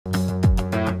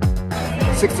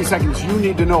60 seconds you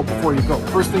need to know before you go.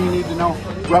 First thing you need to know,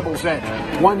 Rebel's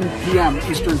Edge, 1 p.m.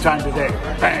 Eastern Time today.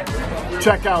 Bang!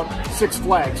 Check out Six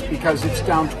Flags because it's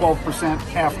down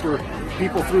 12% after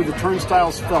people through the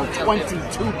turnstiles fell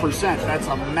 22%. That's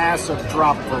a massive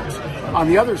drop, folks. On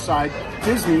the other side,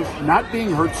 Disney not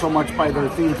being hurt so much by their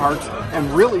theme parks and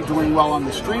really doing well on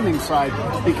the streaming side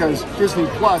because Disney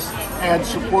Plus adds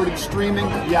supported streaming.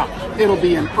 Yeah, it'll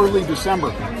be in early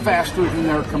December, faster than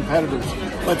their competitors.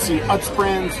 Let's see, Utz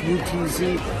Brands,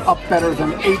 UTZ, up better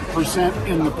than 8%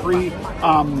 in the pre.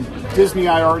 Disney,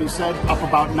 I already said, up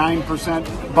about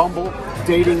 9%. Bumble,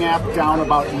 dating app, down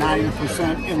about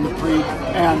 9% in the pre.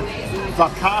 And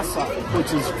Vacasa,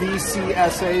 which is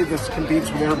VCSA, this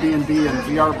competes with Airbnb and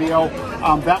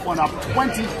VRBO, that one up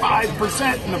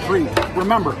 25% in the pre.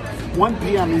 Remember, 1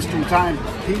 p.m. Eastern Time,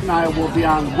 Pete and I will be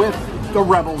on with the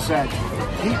Rebel's Edge.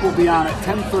 Pete will be on at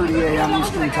 10:30 a.m.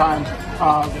 Eastern Time,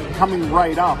 coming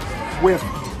right up with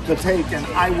The Take, and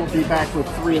I will be back with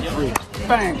 3 at 3.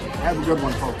 Bang! Have a good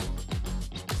one, folks.